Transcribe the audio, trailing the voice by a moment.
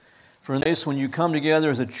For in this, when you come together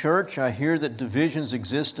as a church, I hear that divisions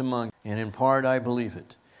exist among you, and in part I believe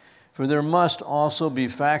it. For there must also be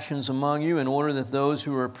factions among you, in order that those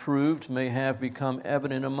who are approved may have become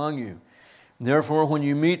evident among you. Therefore, when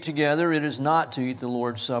you meet together, it is not to eat the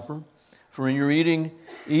Lord's Supper. For in your eating,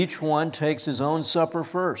 each one takes his own supper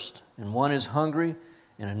first, and one is hungry,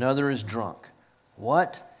 and another is drunk.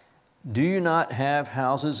 What? Do you not have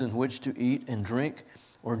houses in which to eat and drink?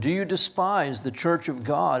 Or do you despise the church of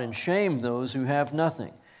God and shame those who have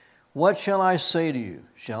nothing? What shall I say to you?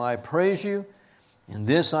 Shall I praise you? In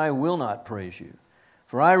this I will not praise you.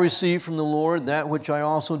 For I received from the Lord that which I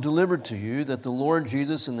also delivered to you, that the Lord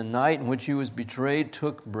Jesus, in the night in which he was betrayed,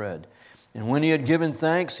 took bread. And when he had given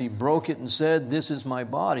thanks, he broke it and said, This is my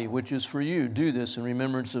body, which is for you. Do this in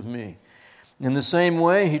remembrance of me. In the same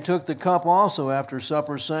way, he took the cup also after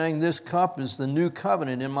supper, saying, This cup is the new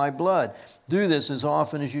covenant in my blood. Do this as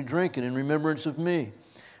often as you drink it in remembrance of me.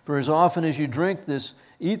 For as often as you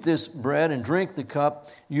eat this bread and drink the cup,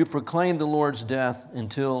 you proclaim the Lord's death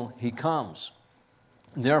until he comes.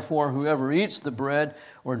 Therefore, whoever eats the bread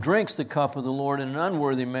or drinks the cup of the Lord in an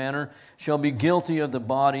unworthy manner shall be guilty of the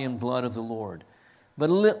body and blood of the Lord. But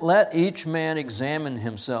let each man examine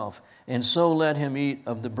himself, and so let him eat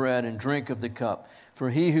of the bread and drink of the cup. For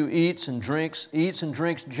he who eats and drinks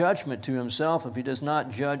judgment to himself if he does not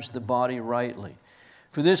judge the body rightly.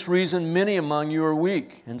 For this reason many among you are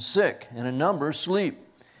weak and sick, and a number sleep.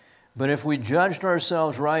 But if we judged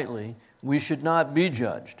ourselves rightly, we should not be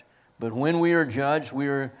judged. But when we are judged, we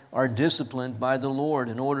are disciplined by the Lord,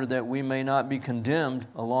 in order that we may not be condemned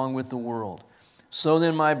along with the world. So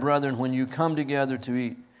then, my brethren, when you come together to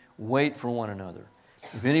eat, wait for one another.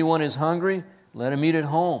 If anyone is hungry, let him eat at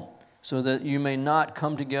home, so that you may not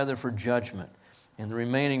come together for judgment. And the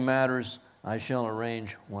remaining matters I shall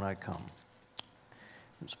arrange when I come.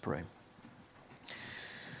 Let's pray.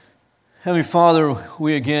 Heavenly Father,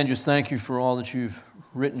 we again just thank you for all that you've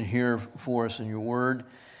written here for us in your word.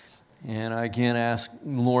 And I again ask,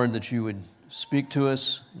 Lord, that you would speak to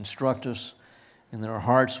us, instruct us, and that our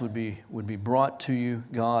hearts would be brought to you,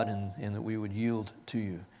 God, and that we would yield to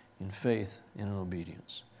you in faith and in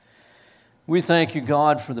obedience. We thank you,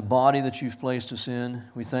 God, for the body that you've placed us in.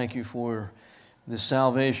 We thank you for the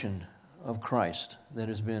salvation of Christ that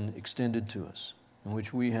has been extended to us, in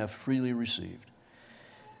which we have freely received.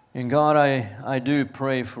 And God, I do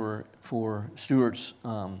pray for Stuart's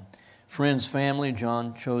friends, family,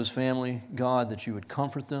 John Cho's family, God, that you would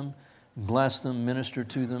comfort them, bless them, minister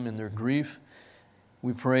to them in their grief.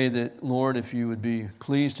 We pray that, Lord, if you would be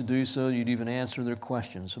pleased to do so, you'd even answer their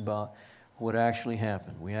questions about what actually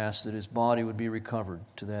happened. We ask that his body would be recovered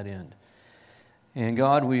to that end. And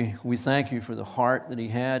God, we thank you for the heart that he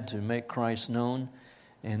had to make Christ known,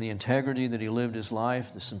 and the integrity that he lived his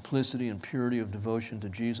life, the simplicity and purity of devotion to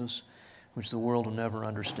Jesus, which the world will never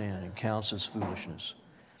understand and counts as foolishness.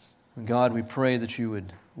 And God, we pray that you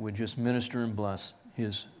would just minister and bless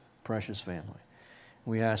his precious family.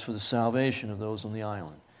 We ask for the salvation of those on the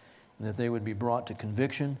island, that they would be brought to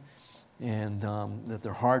conviction, and that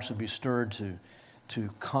their hearts would be stirred to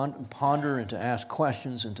ponder and to ask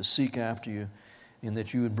questions and to seek after you, and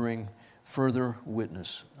that you would bring further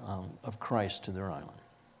witness of Christ to their island.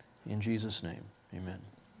 In Jesus' name, amen.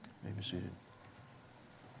 You may be seated.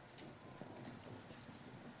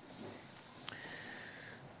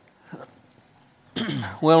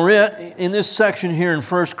 Well, in this section here in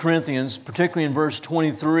 1 Corinthians, particularly in verse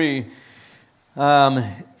 23,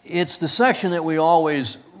 it's the section that we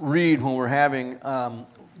always read when we're having the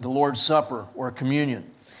Lord's Supper or communion.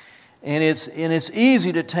 And it's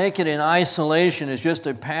easy to take it in isolation as just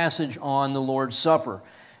a passage on the Lord's Supper,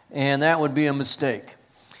 and that would be a mistake.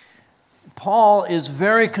 Paul is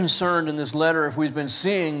very concerned in this letter, if we've been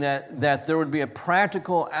seeing, that there would be a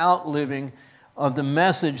practical outliving of the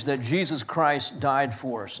message that Jesus Christ died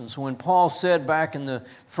for us. And so when Paul said back in the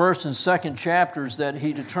first and second chapters that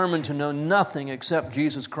he determined to know nothing except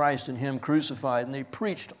Jesus Christ and him crucified, and they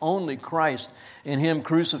preached only Christ and him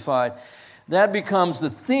crucified, that becomes the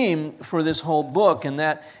theme for this whole book, and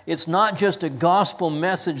that it's not just a gospel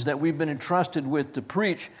message that we've been entrusted with to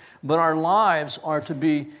preach, but our lives are to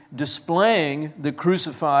be displaying the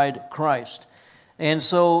crucified Christ. And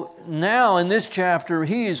so now in this chapter,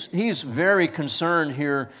 he's very concerned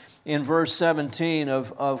here in verse 17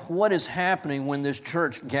 of what is happening when this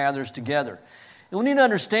church gathers together. And we need to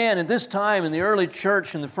understand at this time in the early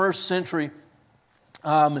church in the first century,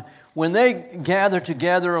 when they gathered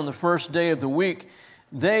together on the first day of the week,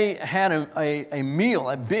 they had a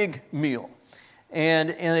meal, a big meal.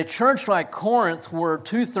 And in a church like Corinth, where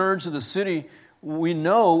 2/3 of the city we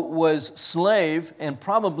know was slave, and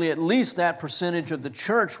probably at least that percentage of the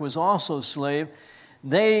church was also slave,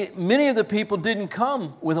 many of the people didn't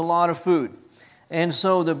come with a lot of food. And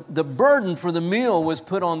so the burden for the meal was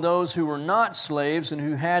put on those who were not slaves and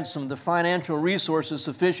who had some of the financial resources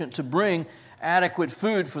sufficient to bring adequate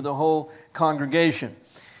food for the whole congregation.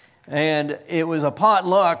 And it was a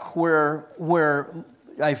potluck where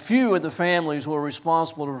a few of the families were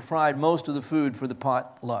responsible to provide most of the food for the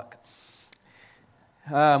potluck.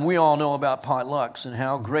 We all know about potlucks and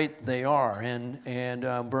how great they are,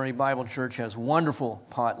 and Bernie Bible Church has wonderful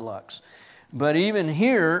potlucks. But even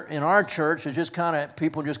here in our church, it's just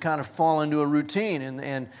people just kind of fall into a routine,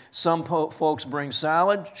 and some folks bring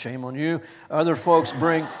salad, shame on you. Other folks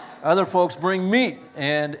bring meat,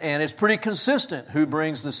 and it's pretty consistent who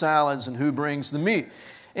brings the salads and who brings the meat,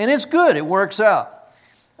 and it's good. It works out.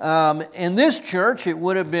 In this church, it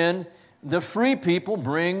would have been the free people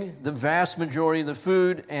bring the vast majority of the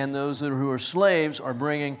food, and those who are slaves are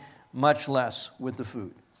bringing much less with the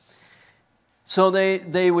food. So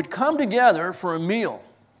they would come together for a meal.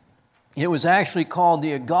 It was actually called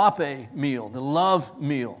the agape meal, the love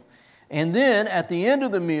meal. And then at the end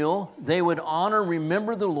of the meal, they would honor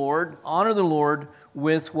the Lord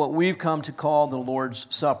with what we've come to call the Lord's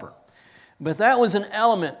Supper. But that was an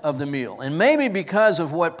element of the meal. And maybe because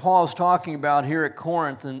of what Paul's talking about here at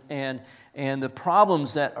Corinth and the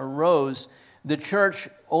problems that arose, the church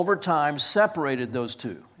over time separated those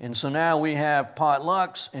two. And so now we have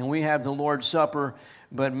potlucks and we have the Lord's Supper,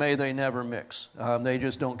 but may they never mix. They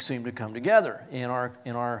just don't seem to come together in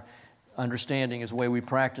our understanding as the way we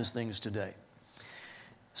practice things today.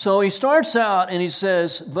 So he starts out and he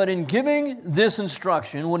says, but in giving this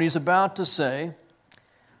instruction, what he's about to say,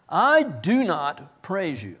 I do not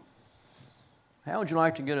praise you. How would you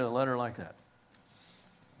like to get a letter like that?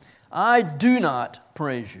 I do not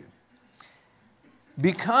praise you,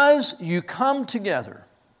 because you come together,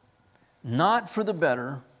 not for the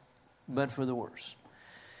better, but for the worse.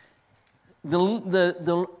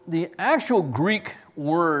 The actual Greek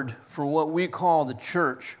word for what we call the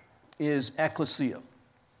church is ekklesia,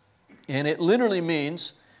 and it literally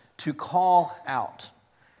means to call out.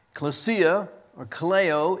 Klesia, or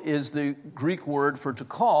kaleo, is the Greek word for to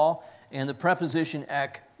call, and the preposition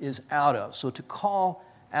ek is out of, so to call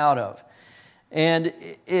out of. And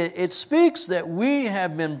it speaks that we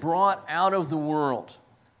have been brought out of the world.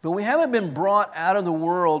 But we haven't been brought out of the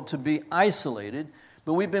world to be isolated,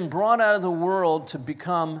 but we've been brought out of the world to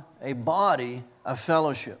become a body of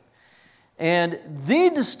fellowship. And the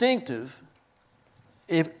distinctive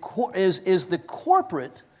is the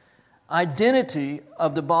corporate identity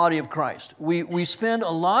of the body of Christ. We spend a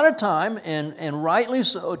lot of time, and rightly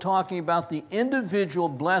so, talking about the individual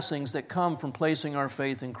blessings that come from placing our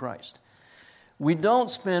faith in Christ. We don't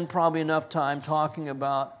spend probably enough time talking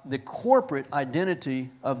about the corporate identity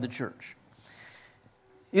of the church.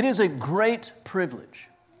 It is a great privilege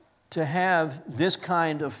to have this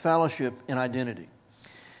kind of fellowship and identity.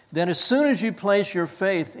 That as soon as you place your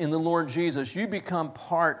faith in the Lord Jesus, you become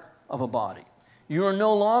part of a body. You are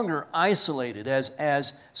no longer isolated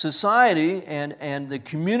as society and the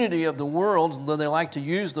community of the world, though they like to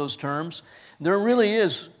use those terms. There really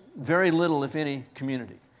is very little, if any,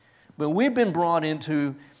 community. But we've been brought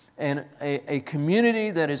into a community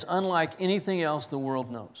that is unlike anything else the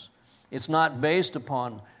world knows. It's not based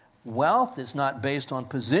upon wealth. It's not based on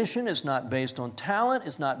position. It's not based on talent.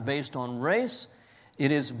 It's not based on race.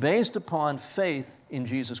 It is based upon faith in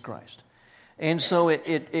Jesus Christ. And so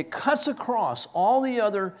it cuts across all the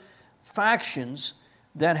other factions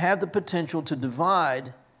that have the potential to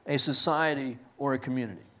divide a society or a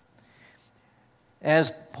community.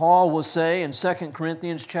 As Paul will say in 2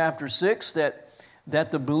 Corinthians chapter 6,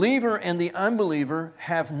 that the believer and the unbeliever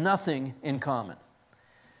have nothing in common.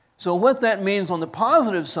 So what that means on the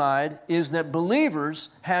positive side is that believers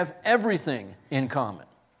have everything in common.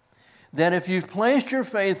 That if you've placed your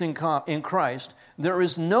faith in Christ, there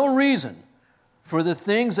is no reason for the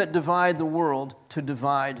things that divide the world to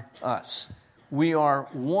divide us. We are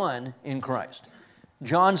one in Christ.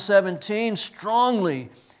 John 17 strongly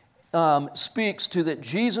speaks to that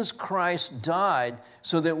Jesus Christ died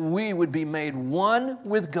so that we would be made one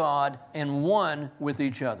with God and one with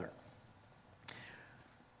each other.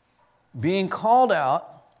 Being called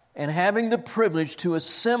out and having the privilege to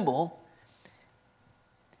assemble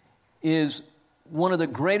is one of the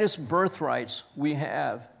greatest birthrights we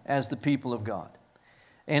have as the people of God.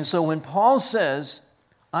 And so when Paul says,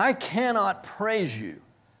 I cannot praise you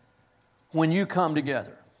when you come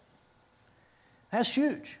together, that's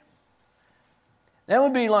huge. That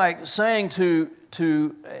would be like saying to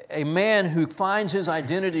a man who finds his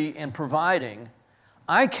identity in providing,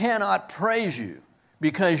 I cannot praise you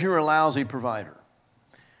because you're a lousy provider.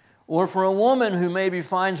 Or for a woman who maybe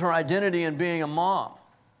finds her identity in being a mom,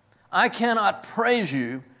 I cannot praise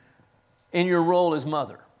you in your role as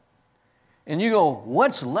mother. And you go,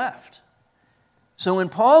 what's left? So when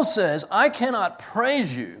Paul says, I cannot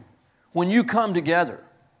praise you when you come together,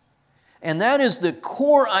 and that is the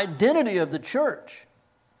core identity of the church,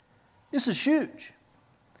 this is huge.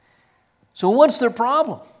 So what's their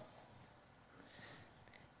problem?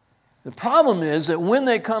 The problem is that when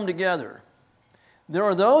they come together, there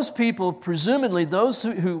are those people, presumably those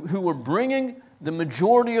who were bringing the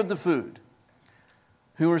majority of the food,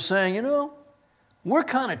 who are saying, you know, we're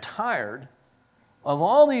kind of tired of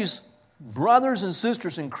all these brothers and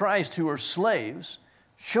sisters in Christ who are slaves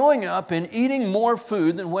showing up and eating more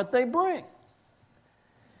food than what they bring.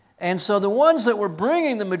 And so the ones that were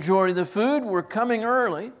bringing the majority of the food were coming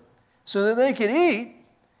early so that they could eat,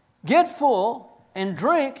 get full, and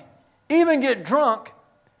drink, even get drunk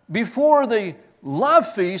before the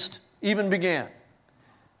love feast even began.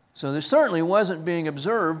 So there certainly wasn't being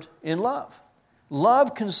observed in love.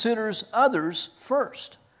 Love considers others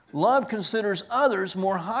first. Love considers others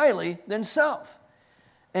more highly than self.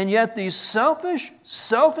 And yet these selfish,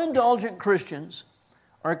 self-indulgent Christians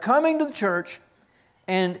are coming to the church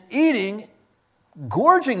and eating,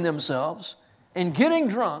 gorging themselves, and getting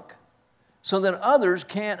drunk so that others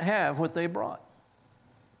can't have what they brought.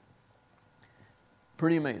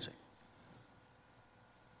 Pretty amazing.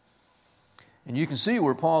 And you can see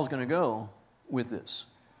where Paul's going to go with this.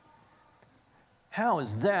 How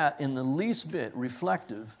is that in the least bit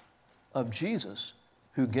reflective of Jesus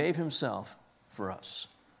who gave himself for us?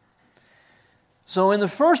 So in the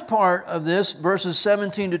first part of this, verses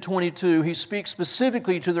 17 to 22, he speaks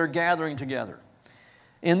specifically to their gathering together.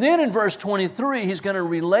 And then in verse 23, he's going to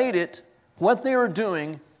relate it, what they are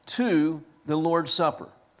doing, to the Lord's Supper.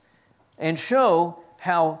 And show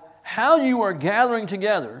how you are gathering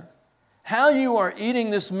together, how you are eating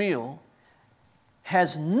this meal,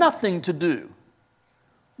 has nothing to do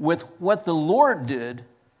with what the Lord did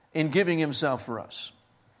in giving himself for us.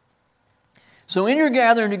 So in your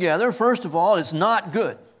gathering together, first of all, it's not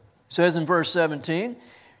good. It says in verse 17,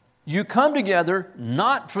 you come together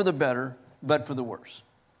not for the better, but for the worse.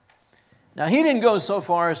 Now, he didn't go so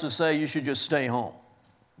far as to say you should just stay home,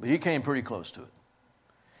 but he came pretty close to it.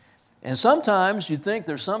 And sometimes you think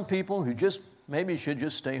there's some people who just maybe should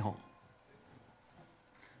just stay home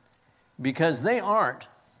because they aren't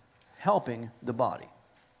helping the body.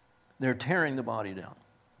 They're tearing the body down.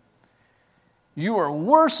 You are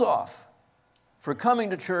worse off for coming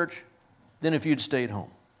to church than if you'd stayed home.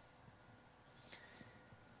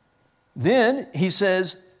 Then he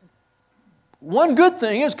says, one good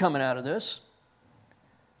thing is coming out of this.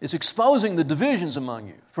 It's exposing the divisions among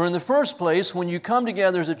you. For in the first place, when you come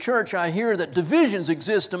together as a church, I hear that divisions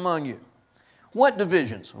exist among you. What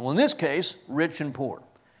divisions? Well, in this case, rich and poor.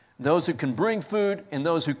 Those who can bring food and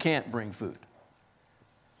those who can't bring food.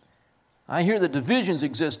 I hear that divisions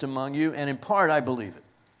exist among you, and in part I believe it.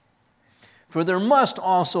 For there must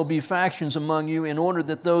also be factions among you in order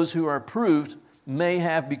that those who are approved may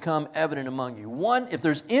have become evident among you. If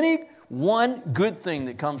there's any one good thing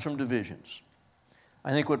that comes from divisions,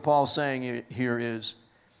 I think what Paul's saying here is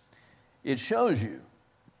it shows you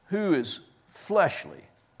who is fleshly,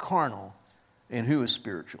 carnal, and who is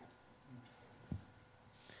spiritual.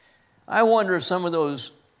 I wonder if some of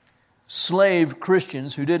those slave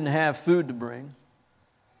Christians who didn't have food to bring,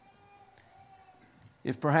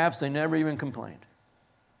 if perhaps they never even complained.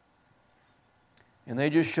 And they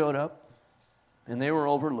just showed up, and they were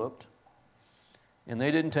overlooked, and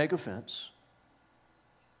they didn't take offense.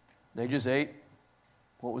 They just ate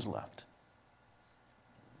what was left.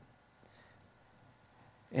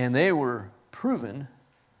 And they were proven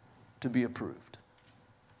to be approved.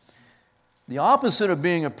 The opposite of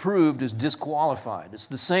being approved is disqualified. It's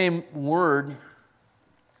the same word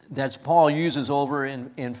that Paul uses over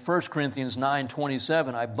in 1 Corinthians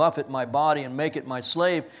 9:27. I buffet my body and make it my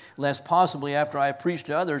slave, lest possibly after I preach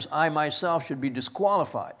to others, I myself should be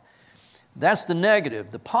disqualified. That's the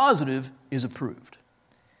negative. The positive is approved.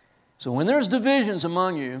 So when there's divisions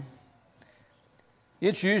among you,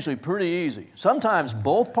 it's usually pretty easy. Sometimes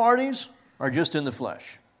both parties are just in the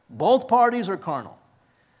flesh. Both parties are carnal.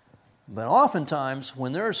 But oftentimes,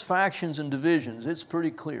 when there's factions and divisions, it's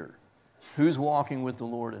pretty clear who's walking with the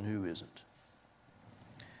Lord and who isn't.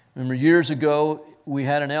 Remember years ago, we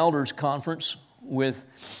had an elders conference with,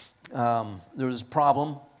 there was a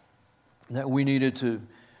problem that we needed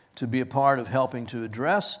to be a part of helping to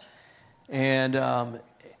address. and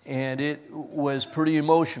it was pretty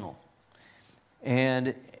emotional.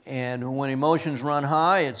 And when emotions run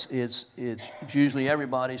high, it's usually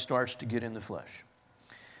everybody starts to get in the flesh.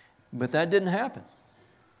 But that didn't happen.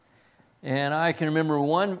 And I can remember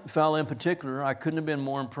one fellow in particular, I couldn't have been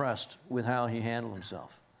more impressed with how he handled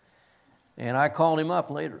himself. And I called him up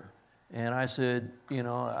later, and I said,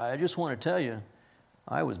 I just want to tell you,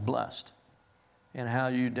 I was blessed in how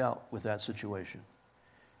you dealt with that situation.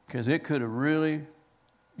 Because you could have really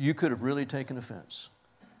taken offense.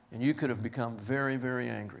 And you could have become very, very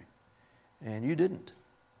angry. And you didn't.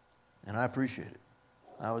 And I appreciate it.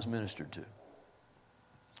 I was ministered to.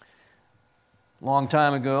 Long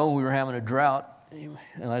time ago, we were having a drought,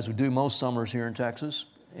 as we do most summers here in Texas.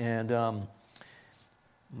 And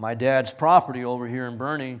my dad's property over here in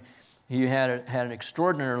Boerne, he had an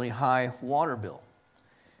extraordinarily high water bill.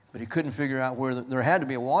 But he couldn't figure out where there had to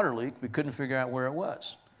be a water leak, but couldn't figure out where it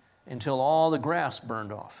was until all the grass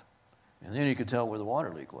burned off. And then he could tell where the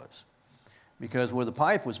water leak was. Because where the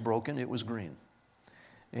pipe was broken, it was green.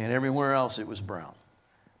 And everywhere else, it was brown.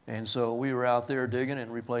 And so we were out there digging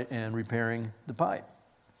and repairing the pipe.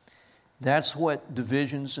 That's what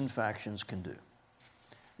divisions and factions can do.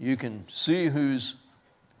 You can see who's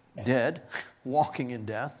dead, walking in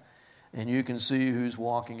death, and you can see who's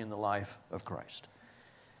walking in the life of Christ.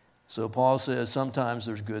 So Paul says sometimes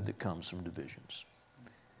there's good that comes from divisions.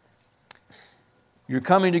 Your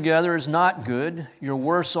coming together is not good. You're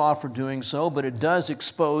worse off for doing so, but it does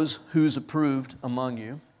expose who's approved among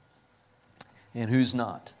you and who's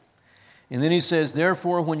not. And then he says,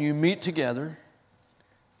 therefore, when you meet together,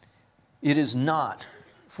 it is not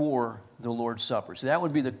for the Lord's Supper. So that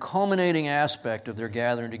would be the culminating aspect of their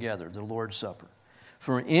gathering together, the Lord's Supper.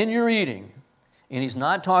 For in your eating, and he's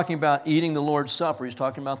not talking about eating the Lord's Supper, he's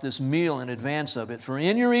talking about this meal in advance of it. For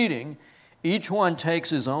in your eating, each one takes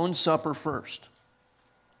his own supper first.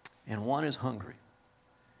 And one is hungry,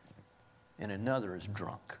 and another is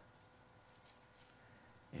drunk.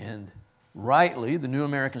 And rightly, the New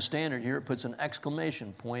American Standard here puts an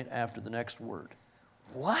exclamation point after the next word.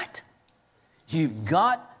 What? You've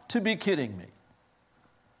got to be kidding me.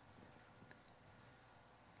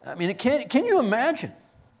 I mean, can you imagine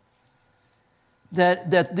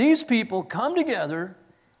that these people come together,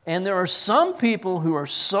 and there are some people who are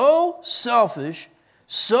so selfish,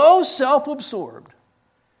 so self-absorbed,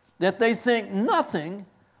 that they think nothing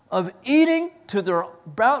of eating till they're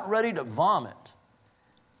about ready to vomit.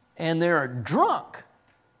 And they are drunk.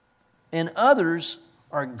 And others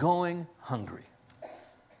are going hungry.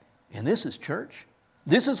 And this is church.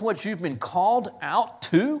 This is what you've been called out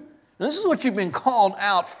to. This is what you've been called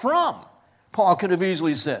out from. Paul could have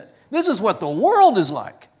easily said, this is what the world is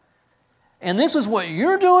like. And this is what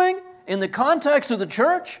you're doing in the context of the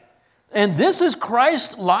church. And this is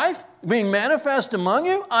Christ's life being manifest among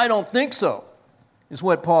you? I don't think so, is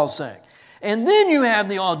what Paul's saying. And then you have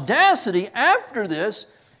the audacity after this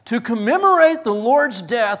to commemorate the Lord's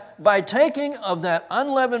death by taking of that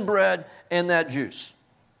unleavened bread and that juice.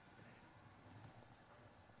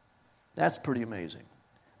 That's pretty amazing.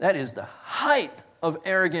 That is the height of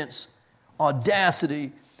arrogance,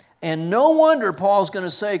 audacity, and no wonder Paul's going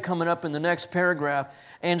to say coming up in the next paragraph,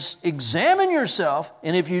 and examine yourself,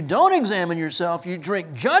 and if you don't examine yourself, you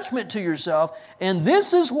drink judgment to yourself, and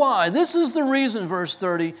this is why, this is the reason, verse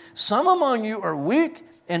 30, some among you are weak,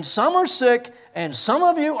 and some are sick, and some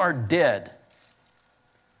of you are dead.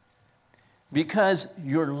 Because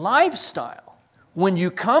your lifestyle, when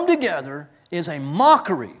you come together, is a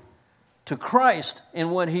mockery to Christ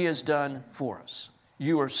and what He has done for us.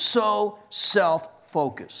 You are so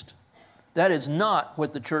self-focused. That is not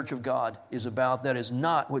what the church of God is about. That is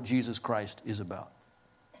not what Jesus Christ is about.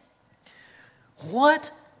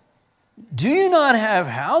 What? Do you not have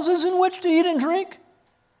houses in which to eat and drink?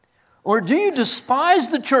 Or do you despise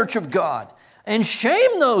the church of God and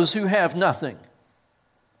shame those who have nothing?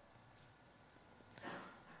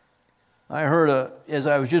 I heard, as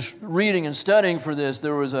I was just reading and studying for this,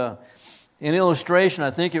 there was an illustration,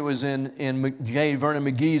 I think it was in J. Vernon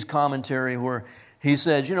McGee's commentary, where he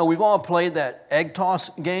says, we've all played that egg toss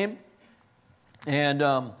game. And,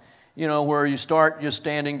 where you start just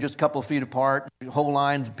standing just a couple of feet apart, whole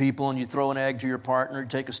lines of people, and you throw an egg to your partner,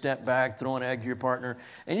 take a step back, throw an egg to your partner,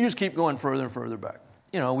 and you just keep going further and further back.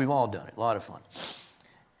 We've all done it. A lot of fun.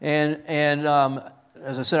 And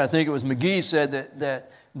as I said, I think it was McGee said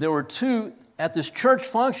that there were two, at this church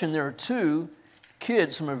function, there were two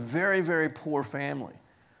kids from a very, very poor family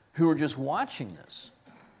who were just watching this.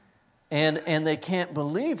 And they can't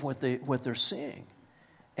believe what they're seeing.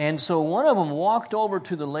 And so one of them walked over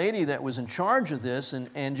to the lady that was in charge of this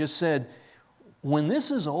and just said, when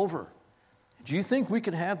this is over, Do you think we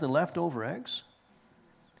could have the leftover eggs?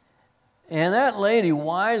 And that lady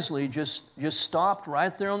wisely just stopped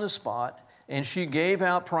right there on the spot, and she gave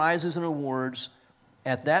out prizes and awards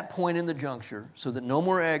at that point in the juncture so that no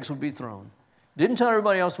more eggs would be thrown. Didn't tell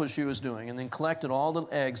everybody else what she was doing, and then collected all the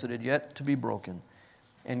eggs that had yet to be broken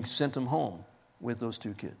and sent them home with those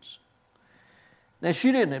 2 kids. Now,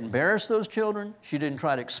 she didn't embarrass those children. She didn't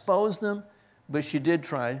try to expose them, but she did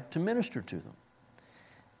try to minister to them.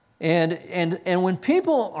 And when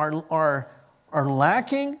people are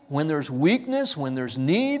lacking, when there's weakness, when there's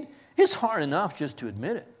need, it's hard enough just to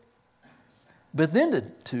admit it. But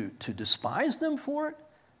then to despise them for it,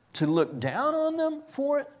 to look down on them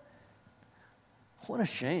for it, what a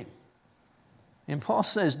shame. And Paul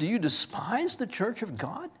says, do you despise the church of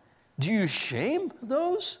God? Do you shame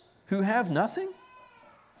those who have nothing?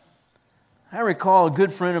 I recall a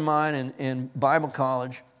good friend of mine in Bible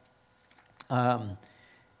college.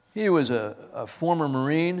 He was a former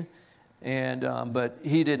Marine, but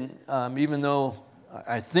he didn't, even though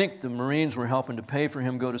I think the Marines were helping to pay for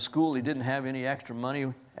him to go to school, he didn't have any extra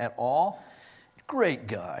money at all. Great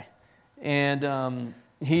guy. And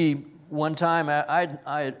he, one time,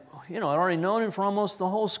 I'd already known him for almost the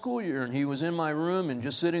whole school year, and he was in my room and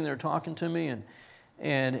just sitting there talking to me,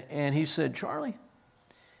 and he said, Charlie,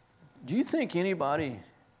 do you think anybody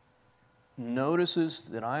notices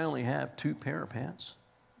that I only have 2 pair of pants?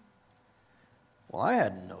 Well, I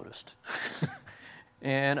hadn't noticed.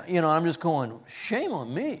 And, I'm just going, shame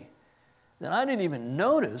on me that I didn't even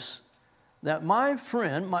notice that my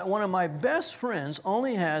friend, one of my best friends,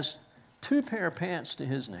 only has 2 pair of pants to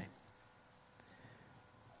his name.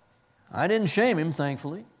 I didn't shame him,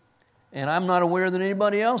 thankfully. And I'm not aware that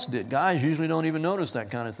anybody else did. Guys usually don't even notice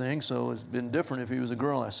that kind of thing, so it's been different if he was a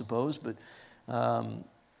girl, I suppose. But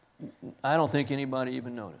I don't think anybody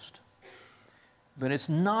even noticed. But it's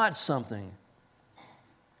not something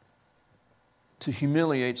to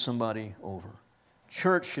humiliate somebody over.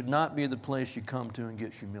 Church should not be the place you come to and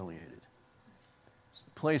get humiliated. It's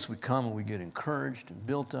the place we come and we get encouraged and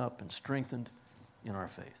built up and strengthened in our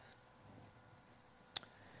faith.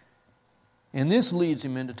 And this leads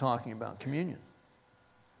him into talking about communion.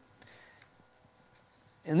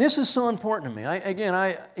 And this is so important to me.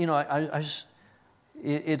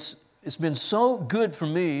 It's been so good for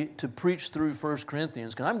me to preach through 1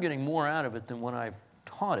 Corinthians because I'm getting more out of it than when I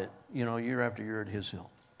taught it, year after year at His Hill.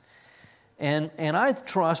 And I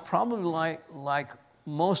trust, probably like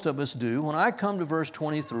most of us do, when I come to verse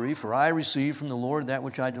 23, for I received from the Lord that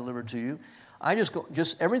which I delivered to you, I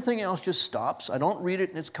just everything else just stops. I don't read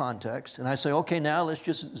it in its context. And I say, okay, now let's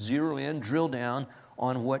just zero in, drill down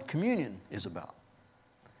on what communion is about.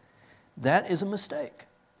 That is a mistake.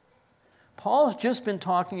 Paul's just been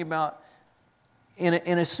talking about, in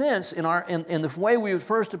a sense, in the way we would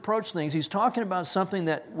first approach things, he's talking about something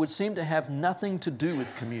that would seem to have nothing to do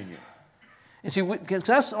with communion. And see, because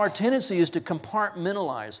that's our tendency is to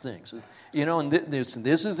compartmentalize things. And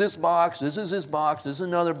this is this box, this is this box, this is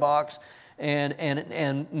another box,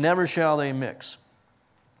 and never shall they mix.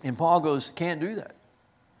 And Paul goes, can't do that.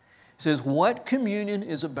 He says, what communion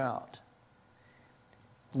is about,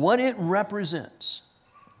 what it represents,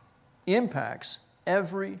 impacts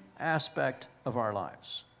every aspect of our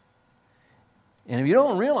lives. And if you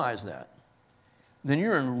don't realize that, then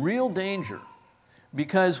you're in real danger.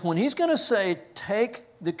 Because when he's going to say, take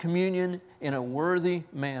the communion in a worthy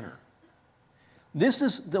manner,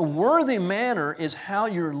 the worthy manner is how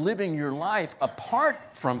you're living your life apart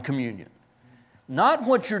from communion. Not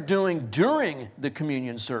what you're doing during the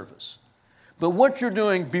communion service, but what you're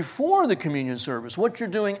doing before the communion service, what you're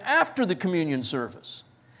doing after the communion service.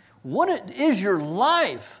 What is your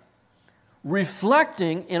life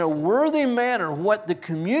reflecting in a worthy manner what the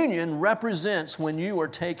communion represents when you are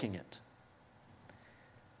taking it?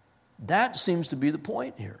 That seems to be the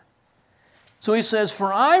point here. So he says,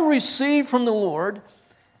 for I received from the Lord.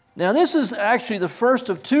 Now this is actually the first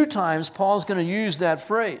of 2 times Paul's going to use that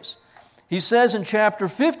phrase. He says in chapter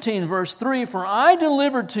 15, verse 3, for I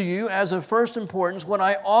delivered to you as of first importance what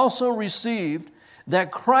I also received,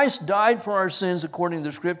 that Christ died for our sins according to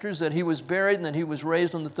the Scriptures, that He was buried, and that He was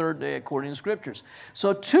raised on the 3rd day according to the Scriptures.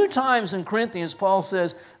 So 2 times in Corinthians, Paul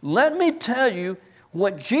says, let me tell you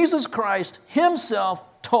what Jesus Christ Himself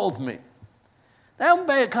told me.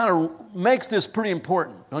 That kind of makes this pretty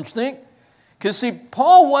important, don't you think? Because see,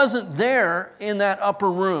 Paul wasn't there in that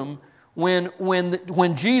upper room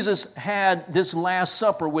when Jesus had this Last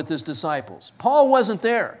Supper with His disciples. Paul wasn't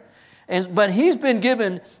there. But he's been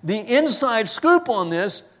given the inside scoop on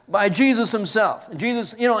this by Jesus himself.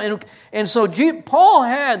 Jesus, and so Paul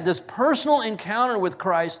had this personal encounter with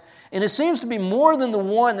Christ, and it seems to be more than the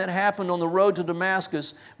one that happened on the road to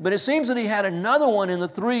Damascus, but it seems that he had another one in the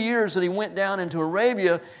 3 years that he went down into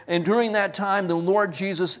Arabia, and during that time the Lord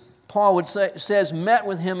Jesus, Paul says, met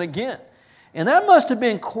with him again. And that must have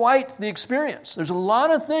been quite the experience. There's a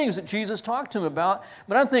lot of things that Jesus talked to him about,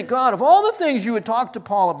 but I think, God, of all the things you would talk to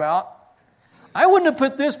Paul about, I wouldn't have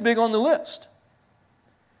put this big on the list.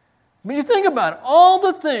 When you think about it, all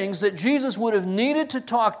the things that Jesus would have needed to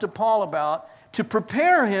talk to Paul about to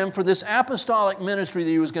prepare him for this apostolic ministry that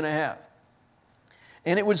he was going to have.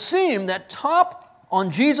 And it would seem that top on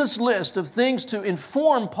Jesus' list of things to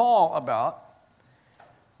inform Paul about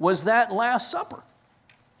was that Last Supper,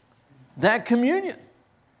 that communion.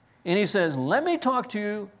 And he says, let me talk to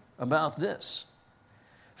you about this.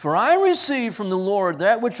 For I received from the Lord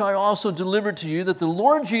that which I also delivered to you, that the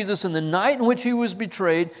Lord Jesus, in the night in which he was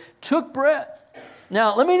betrayed, took bread.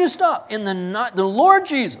 Now, let me just stop. In the night, the Lord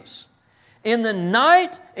Jesus, in the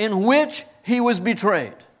night in which he was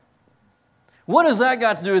betrayed. What has that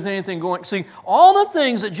got to do with anything going? See, all the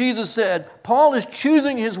things that Jesus said, Paul is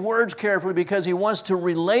choosing his words carefully because he wants to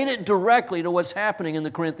relate it directly to what's happening in the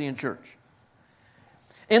Corinthian church.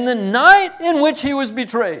 In the night in which he was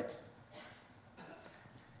betrayed,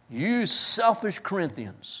 you selfish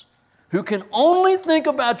Corinthians who can only think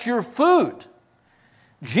about your food.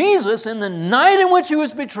 Jesus, in the night in which he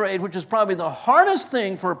was betrayed, which is probably the hardest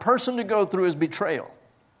thing for a person to go through is betrayal,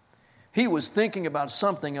 he was thinking about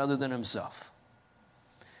something other than himself.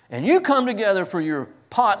 And you come together for your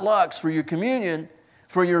potlucks, for your communion,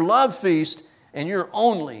 for your love feast, and you're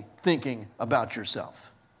only thinking about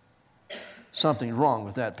yourself. Something's wrong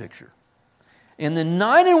with that picture. In the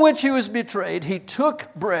night in which he was betrayed, he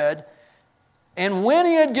took bread, and when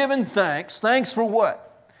he had given thanks for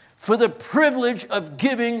what? For the privilege of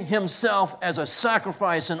giving himself as a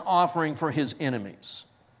sacrifice and offering for his enemies.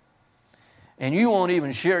 And you won't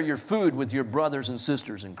even share your food with your brothers and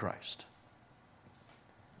sisters in Christ.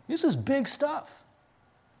 This is big stuff.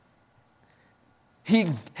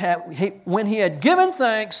 When he had given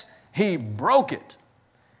thanks, he broke it.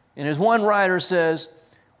 And as one writer says,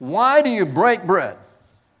 why do you break bread?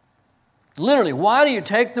 Literally, why do you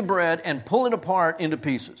take the bread and pull it apart into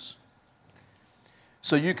pieces?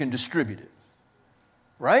 So you can distribute it.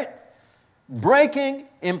 Right? Breaking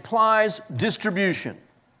implies distribution.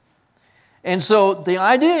 And so the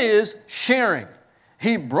idea is sharing.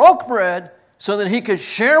 He broke bread so that he could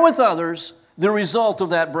share with others the result of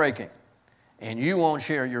that breaking. And you won't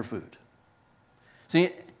share your food. See,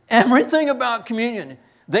 everything about communion,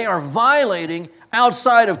 they are violating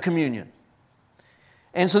outside of communion.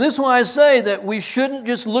 And so this is why I say that we shouldn't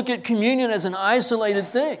just look at communion as an isolated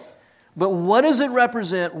thing. But what does it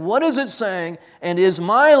represent? What is it saying? And is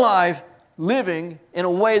my life living in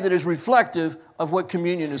a way that is reflective of what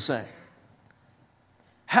communion is saying?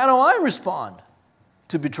 How do I respond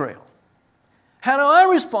to betrayal? How do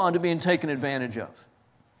I respond to being taken advantage of?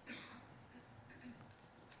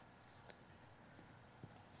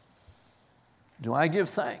 Do I give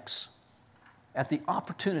thanks at the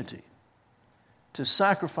opportunity to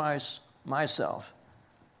sacrifice myself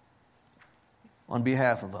on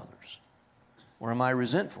behalf of others? Or am I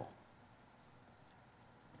resentful?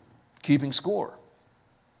 Keeping score?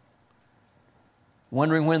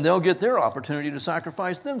 Wondering when they'll get their opportunity to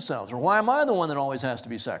sacrifice themselves? Or why am I the one that always has to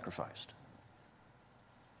be sacrificed?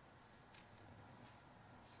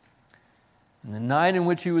 In the night in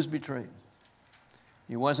which he was betrayed,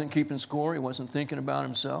 he wasn't keeping score. He wasn't thinking about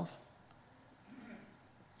himself.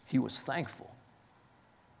 He was thankful.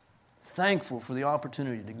 Thankful for the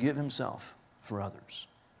opportunity to give himself for others.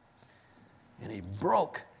 And he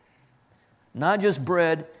broke, not just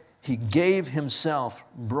bread, he gave himself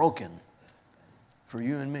broken for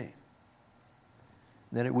you and me.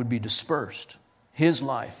 That it would be dispersed, his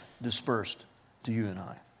life dispersed to you and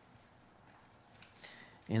I.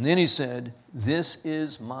 And then he said, this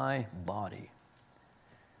is my body,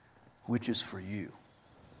 which is for you.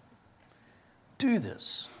 Do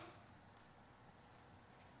this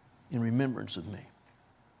in remembrance of me.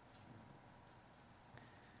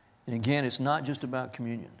 And again, it's not just about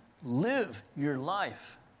communion. Live your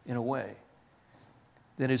life in a way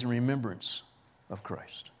that is in remembrance of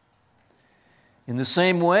Christ. In the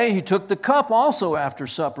same way, he took the cup also after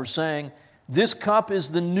supper, saying, this cup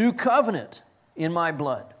is the new covenant in my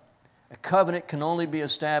blood. A covenant can only be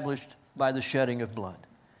established by the shedding of blood.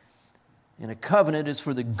 And a covenant is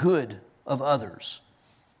for the good of others.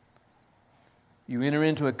 You enter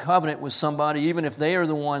into a covenant with somebody, even if they are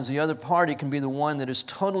the ones, the other party can be the one that is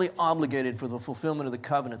totally obligated for the fulfillment of the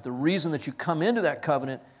covenant. The reason that you come into that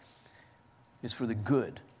covenant is for the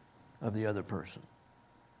good of the other person.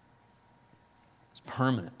 It's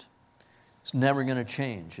permanent. It's never going to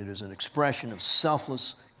change. It is an expression of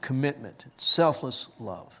selfless commitment, selfless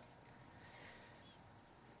love.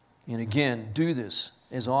 And again, do this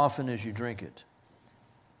as often as you drink it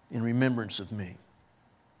in remembrance of me.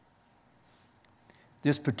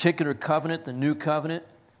 This particular covenant, the new covenant,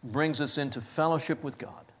 brings us into fellowship with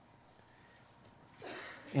God,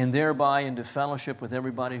 and thereby into fellowship with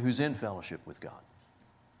everybody who's in fellowship with God.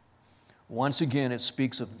 Once again, it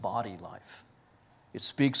speaks of body life. It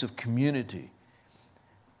speaks of community,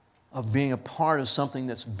 of being a part of something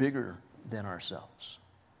that's bigger than ourselves.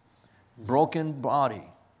 Broken body,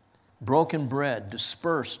 broken bread,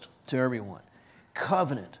 dispersed to everyone.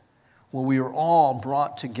 Covenant, where we are all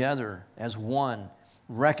brought together as one,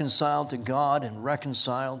 reconciled to God and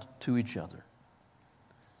reconciled to each other.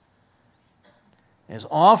 As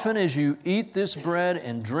often as you eat this bread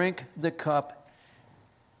and drink the cup,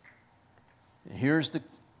 and here's the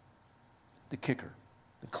kicker,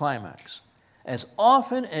 the climax. As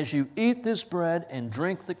often as you eat this bread and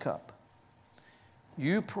drink the cup,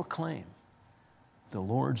 you proclaim the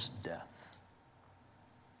Lord's death.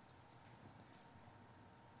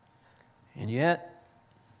 And yet,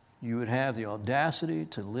 you would have the audacity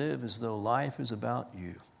to live as though life is about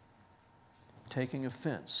you, taking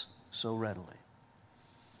offense so readily.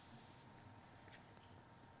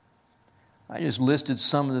 I just listed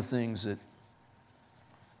some of the things that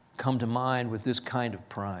come to mind with this kind of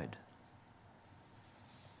pride.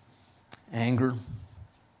 Anger,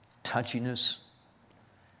 touchiness,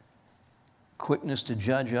 quickness to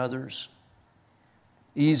judge others,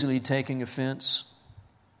 easily taking offense,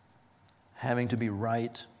 having to be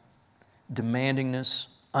right, demandingness,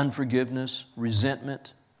 unforgiveness,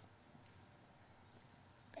 resentment,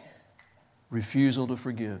 refusal to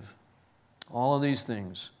forgive. All of these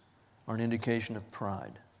things are an indication of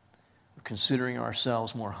pride, of considering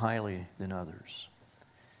ourselves more highly than others.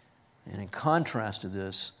 And in contrast to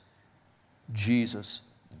this, Jesus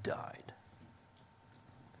died.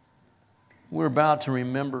 We're about to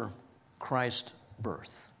remember Christ's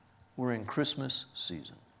birth. We're in Christmas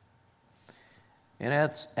season. And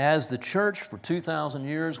as the church for 2,000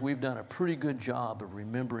 years, we've done a pretty good job of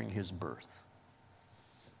remembering his birth.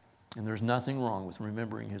 And there's nothing wrong with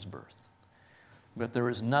remembering his birth. But there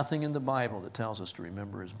is nothing in the Bible that tells us to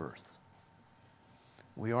remember his birth.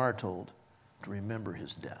 We are told to remember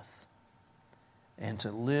his death and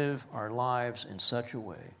to live our lives in such a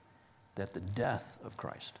way that the death of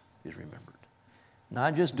Christ is remembered.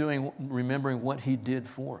 Not just remembering what he did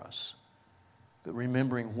for us, but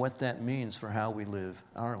remembering what that means for how we live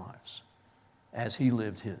our lives as he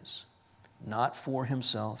lived his. Not for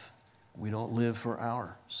himself. We don't live for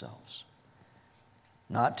ourselves.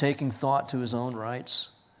 Not taking thought to his own rights,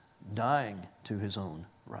 dying to his own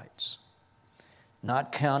rights.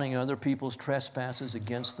 Not counting other people's trespasses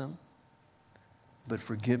against them, but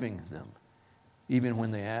forgiving them, even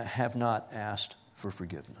when they have not asked for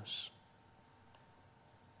forgiveness.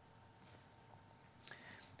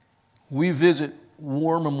 We visit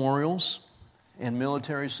war memorials and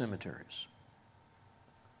military cemeteries,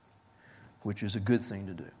 which is a good thing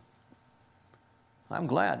to do. I'm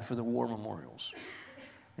glad for the war memorials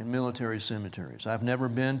and military cemeteries. I've never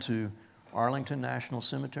been to Arlington National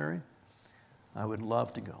Cemetery. I would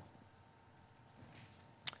love to go.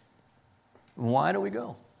 Why do we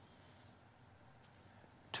go?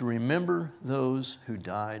 To remember those who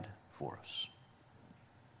died for us.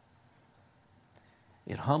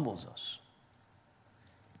 It humbles us.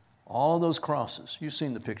 All of those crosses, you've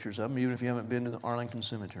seen the pictures of them, even if you haven't been to the Arlington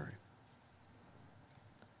Cemetery.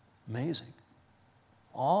 Amazing.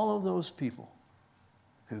 All of those people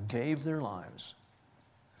who gave their lives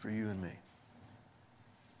for you and me.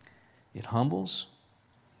 It humbles,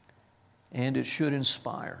 and it should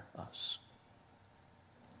inspire us.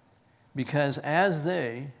 Because as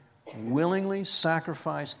they willingly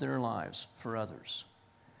sacrifice their lives for others,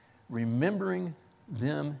 remembering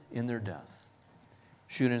them in their death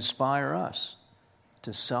should inspire us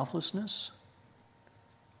to selflessness,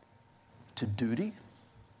 to duty,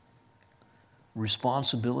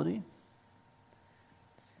 responsibility.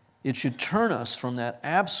 It should turn us from that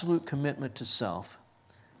absolute commitment to self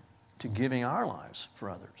to giving our lives for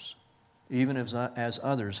others, even as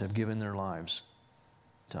others have given their lives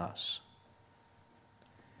to us.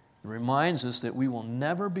 It reminds us that we will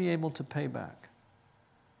never be able to pay back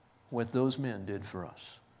what those men did for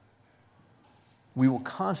us. We will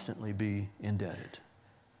constantly be indebted.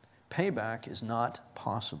 Payback is not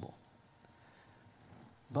possible.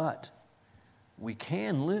 But we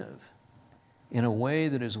can live in a way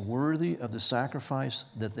that is worthy of the sacrifice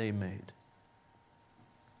that they made.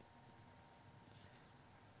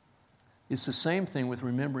 It's the same thing with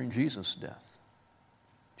remembering Jesus' death.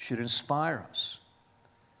 It should inspire us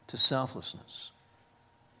to selflessness,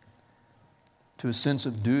 to a sense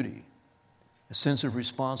of duty, a sense of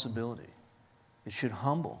responsibility. It should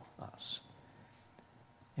humble us.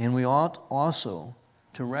 And we ought also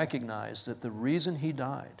to recognize that the reason he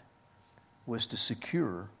died was to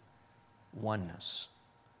secure oneness.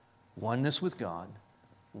 Oneness with God,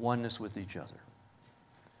 oneness with each other.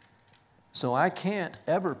 So I can't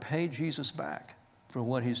ever pay Jesus back for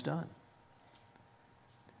what he's done.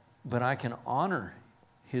 But I can honor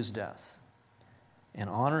his death and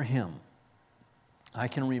honor him. I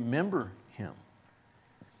can remember him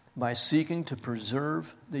by seeking to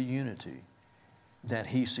preserve the unity that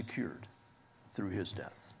he secured through his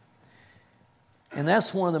death. And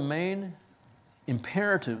that's one of the main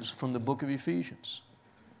imperatives from the book of Ephesians.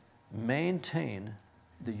 Maintain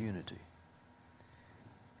the unity.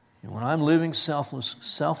 And when I'm living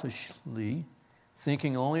selfishly,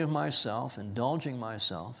 thinking only of myself, indulging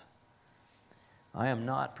myself, I am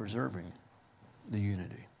not preserving the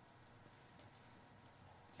unity.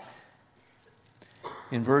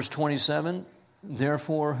 In verse 27,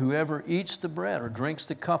 therefore, whoever eats the bread or drinks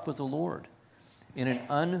the cup of the Lord in an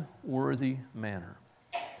unworthy manner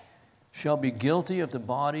shall be guilty of the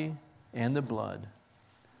body and the blood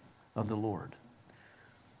of the Lord.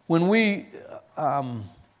 When we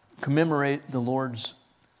commemorate the Lord's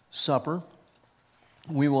Supper,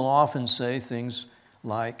 we will often say things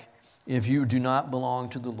like, if you do not belong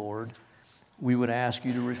to the Lord, we would ask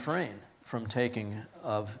you to refrain from taking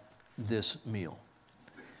of this meal.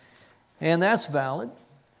 And that's valid,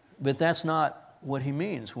 but that's not what he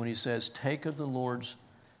means when he says, take of the Lord's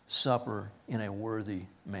Supper in a worthy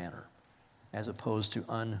manner, as opposed to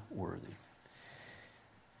unworthy.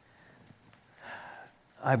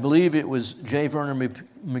 I believe it was J. Vernon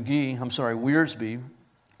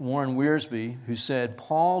Warren Wiersbe, who said,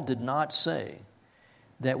 Paul did not say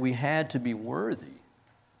that we had to be worthy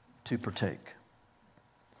to partake,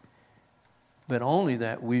 but only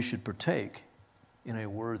that we should partake in a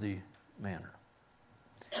worthy manner.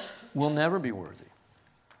 We'll never be worthy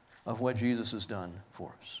of what Jesus has done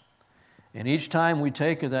for us. And each time we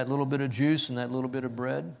take of that little bit of juice and that little bit of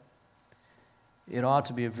bread, it ought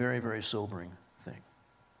to be a very, very sobering thing.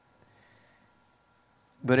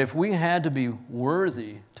 But if we had to be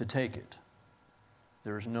worthy to take it,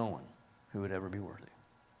 there is no one who would ever be worthy.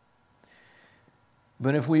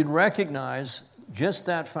 But if we'd recognize just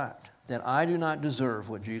that fact, that I do not deserve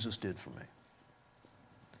what Jesus did for me,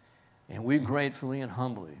 and we gratefully and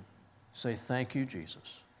humbly say, thank you,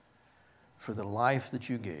 Jesus, for the life that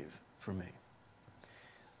you gave for me,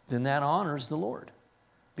 then that honors the Lord,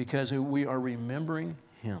 because we are remembering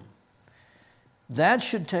him. That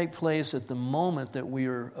should take place at the moment that we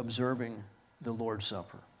are observing the Lord's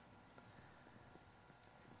Supper.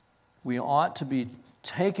 We ought to be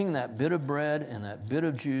taking that bit of bread and that bit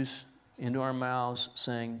of juice into our mouths,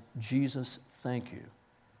 saying, Jesus, thank you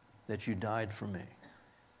that you died for me,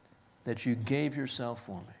 that you gave yourself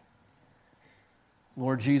for me.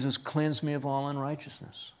 Lord Jesus, cleanse me of all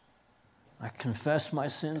unrighteousness. I confess my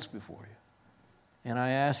sins before you. And I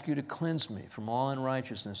ask you to cleanse me from all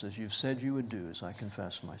unrighteousness as you've said you would do as I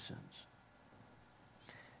confess my sins.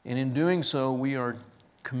 And in doing so, we are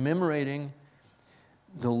commemorating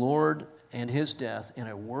the Lord and his death in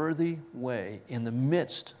a worthy way in the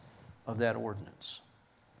midst of that ordinance.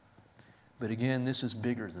 But again, this is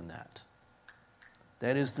bigger than that.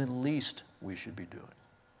 That is the least we should be doing.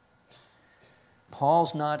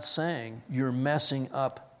 Paul's not saying you're messing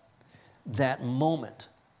up that moment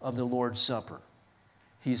of the Lord's Supper.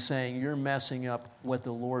 He's saying you're messing up what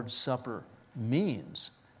the Lord's Supper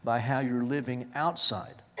means by how you're living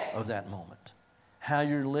outside of that moment, how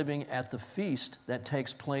you're living at the feast that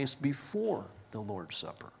takes place before the Lord's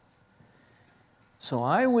Supper. So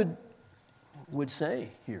I would say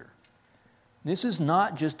here, this is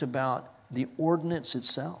not just about the ordinance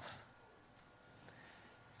itself.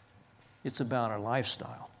 It's about our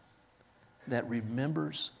lifestyle that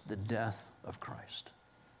remembers the death of Christ.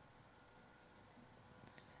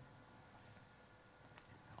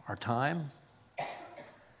 Our time,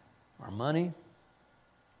 our money,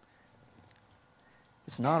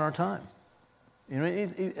 it's not our time. You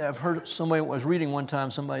know, I've heard somebody, I was reading one time,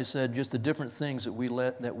 somebody said just the different things that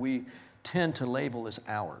we tend to label as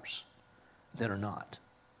ours that are not.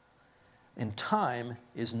 And time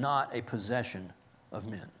is not a possession of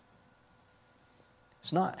men.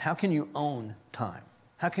 It's not. How can you own time?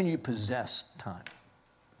 How can you possess time?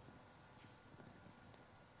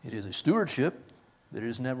 It is a stewardship, but it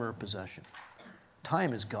is never a possession.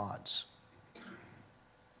 Time is God's.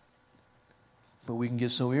 But we can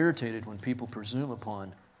get so irritated when people presume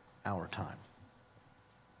upon our time.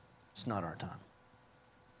 It's not our time.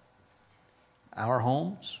 Our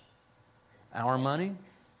homes, our money,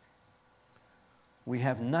 we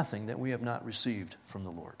have nothing that we have not received from the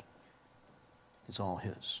Lord. It's all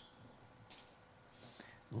His.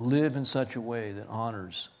 Live in such a way that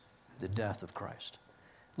honors the death of Christ.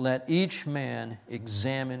 Let each man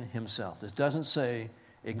examine himself. This doesn't say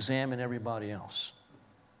examine everybody else.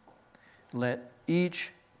 Let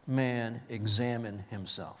each man examine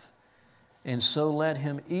himself. And so let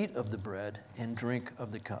him eat of the bread and drink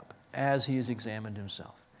of the cup, as he has examined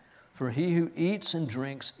himself. For he who eats and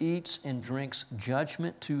drinks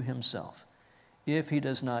judgment to himself, if he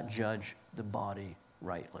does not judge the body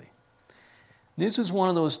rightly. This is one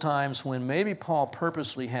of those times when maybe Paul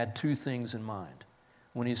purposely had two things in mind.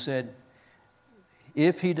 When he said,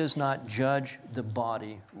 if he does not judge the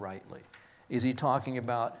body rightly. Is he talking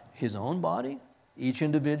about his own body, each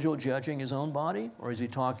individual judging his own body, or is he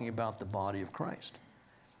talking about the body of Christ?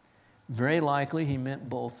 Very likely he meant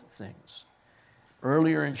both things.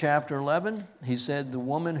 Earlier in chapter 11, he said the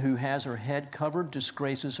woman who has her head covered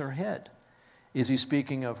disgraces her head. Is he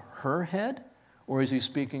speaking of her head, or is he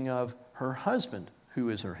speaking of her husband who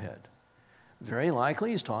is her head? Very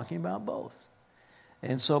likely he's talking about both.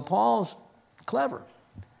 And so Paul's clever.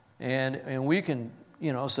 And we can,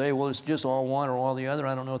 say, well, it's just all one or all the other.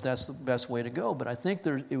 I don't know if that's the best way to go. But I think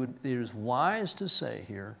it is wise to say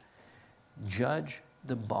here, judge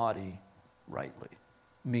the body rightly,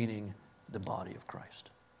 meaning the body of Christ.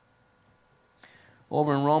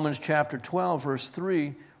 Over in Romans chapter 12, verse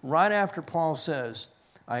 3, right after Paul says,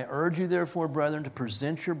 I urge you therefore, brethren, to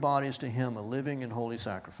present your bodies to Him a living and holy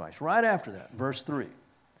sacrifice. Right after that, verse 3,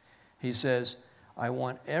 he says, I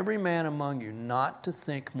want every man among you not to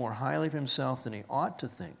think more highly of himself than he ought to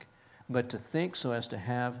think, but to think so as to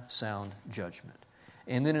have sound judgment.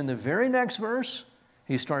 And then in the very next verse,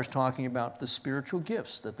 he starts talking about the spiritual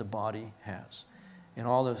gifts that the body has. And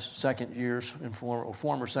all the second years and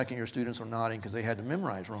former second year students are nodding because they had to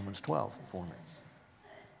memorize Romans 12 for me.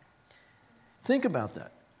 Think about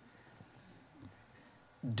that.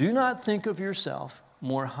 Do not think of yourself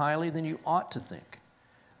more highly than you ought to think,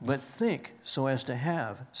 but think so as to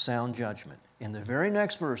have sound judgment. In the very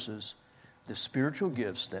next verses, the spiritual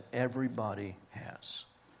gifts that everybody has.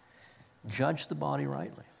 Judge the body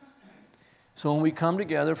rightly. So when we come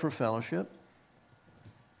together for fellowship,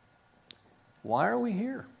 why are we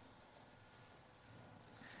here?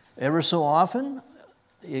 Ever so often,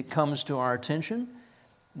 it comes to our attention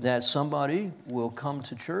that somebody will come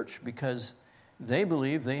to church because they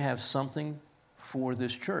believe they have something for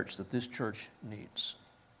this church that this church needs.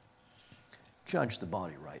 Judge the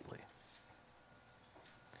body rightly.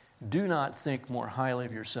 Do not think more highly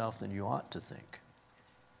of yourself than you ought to think.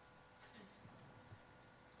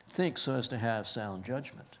 Think so as to have sound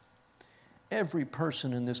judgment. Every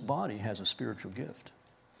person in this body has a spiritual gift.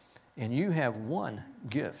 And you have one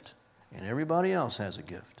gift, and everybody else has a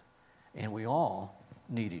gift. And we all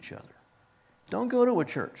need each other. Don't go to a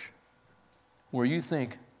church where you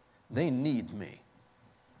think they need me.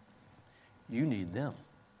 You need them.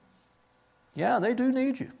 Yeah, they do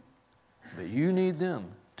need you, but you need them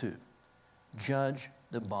too. Judge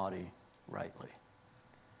the body rightly.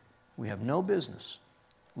 We have no business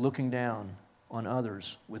looking down on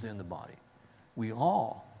others within the body. We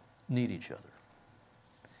all need each other.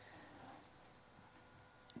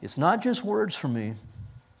 It's not just words for me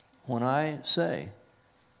when I say,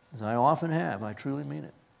 as I often have, I truly mean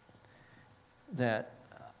it, that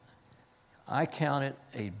I count it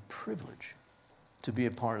a privilege to be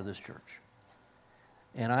a part of this church.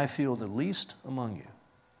 And I feel the least among you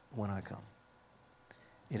when I come.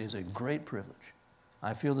 It is a great privilege.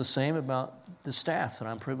 I feel the same about the staff that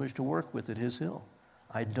I'm privileged to work with at His Hill.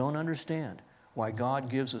 I don't understand why God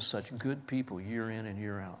gives us such good people year in and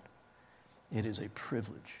year out. It is a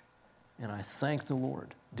privilege. And I thank the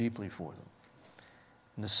Lord deeply for them.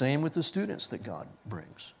 And the same with the students that God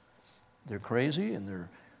brings. They're crazy and they're,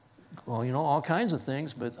 all kinds of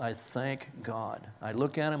things, but I thank God. I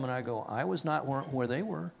look at them and I go, I was not where they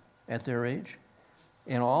were at their age.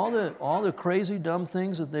 And all the crazy, dumb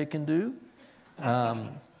things that they can do,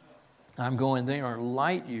 I'm going, they are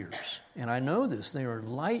light years. And I know this, they are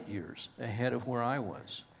light years ahead of where I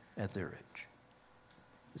was at their age.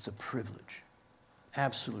 It's a privilege,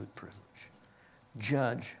 absolute privilege.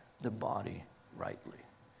 Judge the body rightly,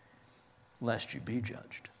 lest you be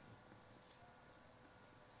judged.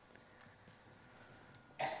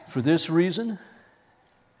 For this reason,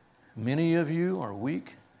 many of you are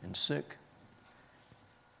weak and sick,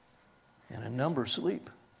 and a number sleep.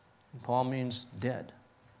 And Paul means dead.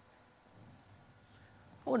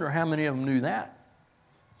 I wonder how many of them knew that.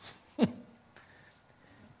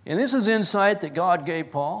 And this is insight that God gave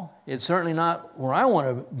Paul. It's certainly not where I want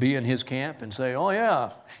to be in his camp and say, oh yeah,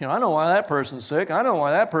 I know why that person's sick. I know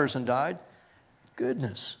why that person died.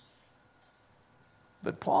 Goodness.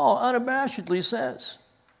 But Paul unabashedly says,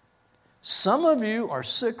 some of you are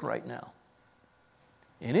sick right now.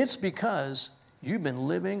 And it's because you've been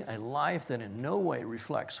living a life that in no way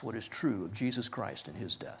reflects what is true of Jesus Christ and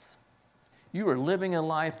his death. You are living a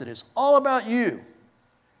life that is all about you,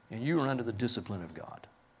 and you are under the discipline of God.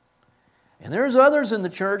 And there's others in the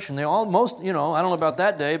church, and I don't know about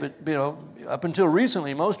that day, but up until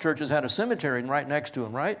recently, most churches had a cemetery right next to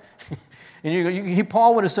them, right? And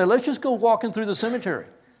Paul would have said, let's just go walking through the cemetery.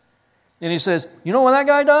 And he says, you know when that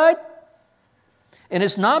guy died? And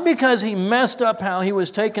it's not because he messed up how he was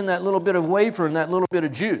taking that little bit of wafer and that little bit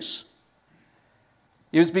of juice.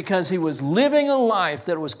 It was because he was living a life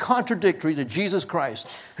that was contradictory to Jesus Christ,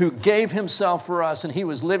 who gave himself for us, and he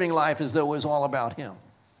was living life as though it was all about him.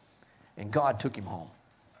 And God took him home.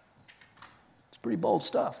 It's pretty bold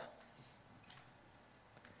stuff.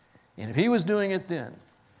 And if he was doing it then,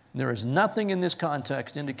 there is nothing in this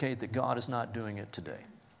context to indicate that God is not doing it today.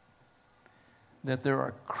 That there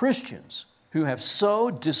are Christians who have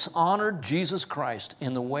so dishonored Jesus Christ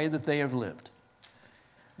in the way that they have lived,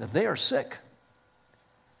 that they are sick,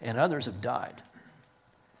 and others have died,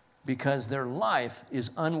 because their life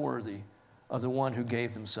is unworthy of the one who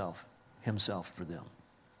gave himself for them.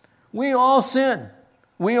 We all sin.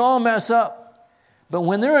 We all mess up. But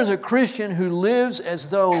when there is a Christian who lives as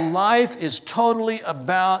though life is totally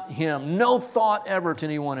about him, no thought ever to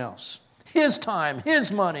anyone else, his time, his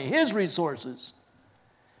money, his resources,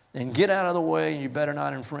 then get out of the way, and you better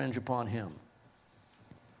not infringe upon him.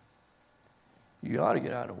 You ought to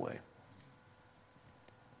get out of the way,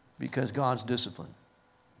 because God's discipline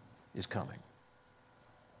is coming.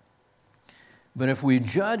 But if we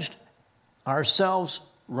judged ourselves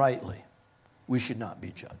rightly, we should not be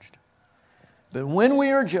judged. But when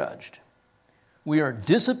we are judged, we are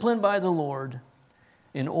disciplined by the Lord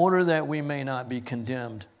in order that we may not be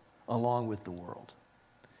condemned along with the world.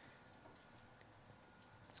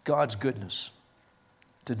 It's God's goodness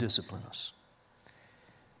to discipline us.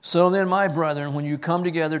 So then, my brethren, when you come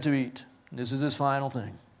together to eat, this is his final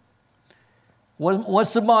thing.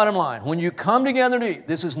 What's the bottom line? When you come together to eat,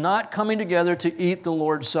 this is not coming together to eat the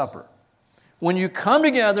Lord's Supper. When you come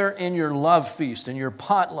together in your love feast and your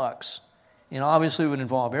potlucks, and obviously it would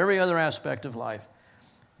involve every other aspect of life,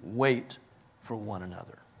 wait for one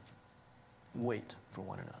another. Wait for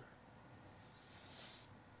one another.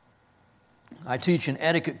 I teach an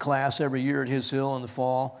etiquette class every year at His Hill in the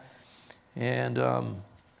fall, and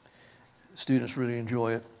students really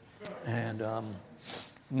enjoy it. And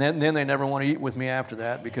then they never want to eat with me after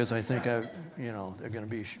that, because I think they're going to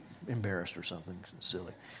be embarrassed or something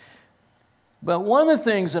silly. But one of the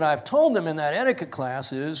things that I've told them in that etiquette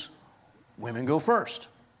class is women go first.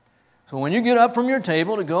 So when you get up from your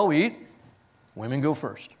table to go eat, women go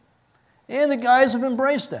first. And the guys have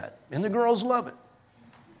embraced that, and the girls love it.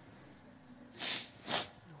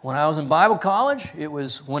 When I was in Bible college, it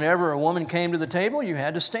was whenever a woman came to the table, you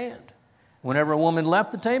had to stand. Whenever a woman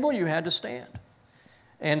left the table, you had to stand.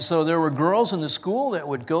 And so there were girls in the school that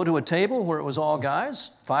would go to a table where it was all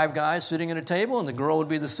guys, 5 guys sitting at a table, and the girl would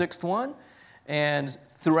be the 6th one. And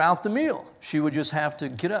throughout the meal, she would just have to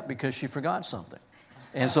get up because she forgot something.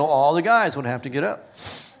 And so all the guys would have to get up.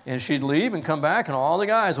 And she'd leave and come back, and all the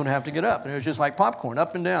guys would have to get up. And it was just like popcorn,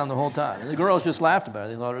 up and down the whole time. And the girls just laughed about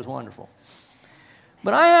it. They thought it was wonderful.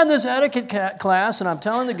 But I had this etiquette class, and I'm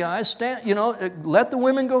telling the guys, let the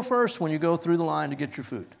women go first when you go through the line to get your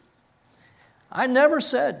food. I never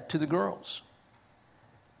said to the girls,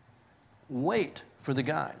 wait for the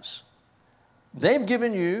guys. They've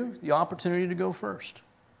given you the opportunity to go first.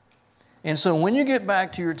 And so when you get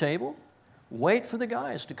back to your table, wait for the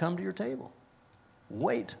guys to come to your table.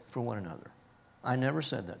 Wait for one another. I never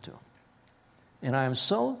said that to them. And I am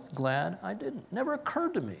so glad I didn't. Never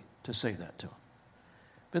occurred to me to say that to them.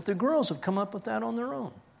 But the girls have come up with that on their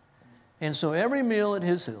own. And so every meal at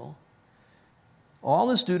His Hill, all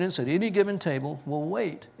the students at any given table will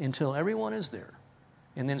wait until everyone is there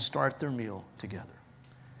and then start their meal together.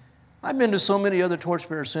 I've been to so many other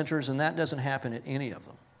torchbearer centers, and that doesn't happen at any of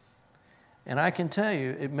them. And I can tell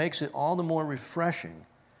you, it makes it all the more refreshing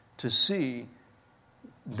to see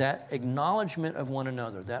that acknowledgement of one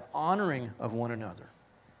another, that honoring of one another.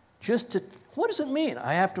 What does it mean?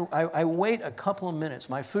 I wait a couple of minutes.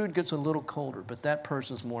 My food gets a little colder, but that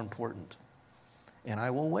person's more important. And I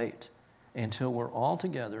will wait until we're all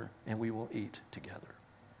together and we will eat together.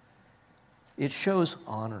 It shows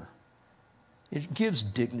honor. It gives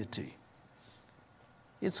dignity.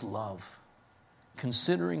 It's love,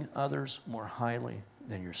 considering others more highly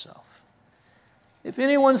than yourself. If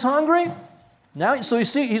anyone's hungry, now, so you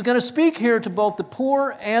see, he's going to speak here to both the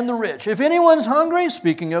poor and the rich. If anyone's hungry,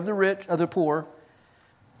 speaking of the rich, of the poor,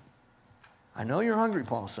 I know you're hungry,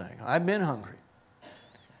 Paul's saying. I've been hungry.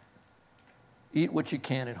 Eat what you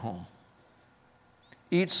can at home.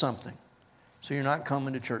 Eat something so you're not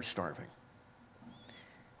coming to church starving.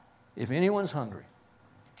 If anyone's hungry,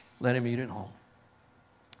 let him eat at home,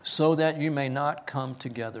 so that you may not come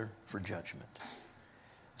together for judgment.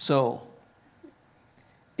 So,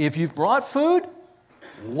 if you've brought food,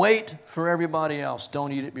 wait for everybody else.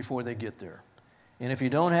 Don't eat it before they get there. And if you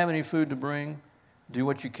don't have any food to bring, do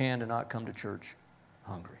what you can to not come to church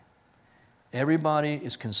hungry. Everybody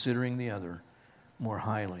is considering the other more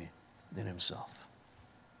highly than himself.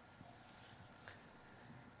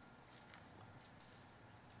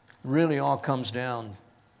 Really all comes down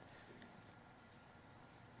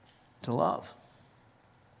to love.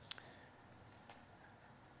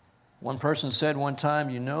 One person said one time,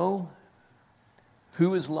 you know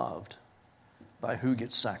who is loved by who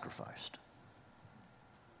gets sacrificed.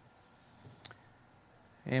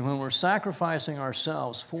 And when we're sacrificing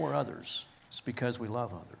ourselves for others, it's because we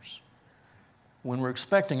love others. When we're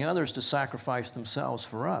expecting others to sacrifice themselves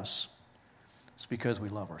for us, it's because we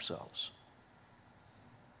love ourselves.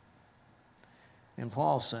 And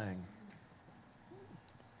Paul's saying,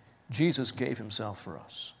 Jesus gave himself for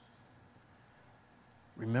us.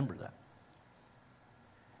 Remember that.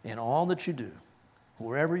 In all that you do,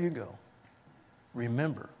 wherever you go,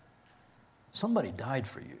 remember, somebody died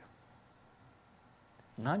for you.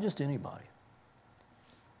 Not just anybody.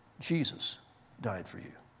 Jesus died for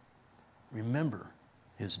you. Remember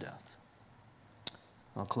his death.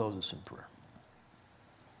 I'll close this in prayer.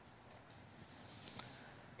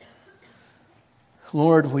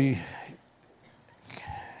 Lord, we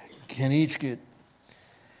can each get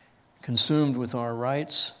consumed with our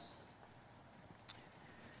rights,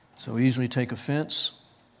 so easily take offense,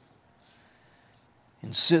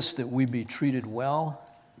 insist that we be treated well,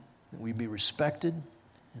 that we be respected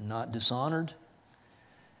and not dishonored,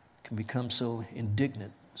 can become so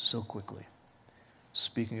indignant so quickly.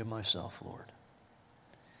 Speaking of myself, Lord.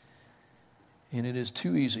 And it is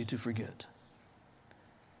too easy to forget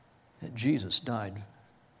that Jesus died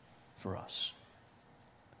for us.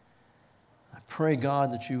 I pray,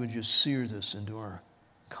 God, that you would just sear this into our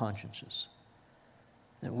consciences,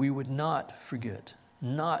 that we would not forget,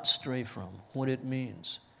 not stray from what it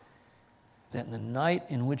means that in the night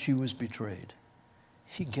in which he was betrayed,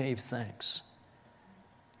 he gave thanks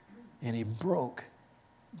and he broke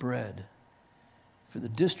bread for the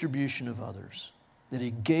distribution of others, that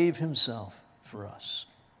he gave himself for us.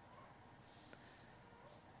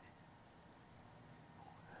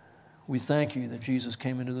 We thank you that Jesus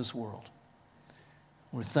came into this world.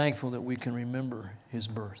 We're thankful that we can remember his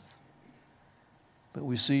birth. But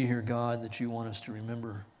we see here, God, that you want us to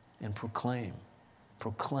remember and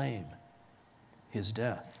proclaim his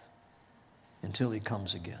death until he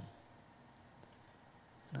comes again.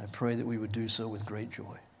 And I pray that we would do so with great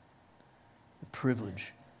joy. The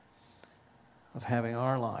privilege of having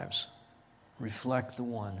our lives reflect the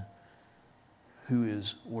one who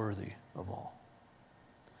is worthy of all.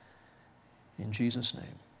 In Jesus'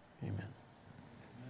 name, amen.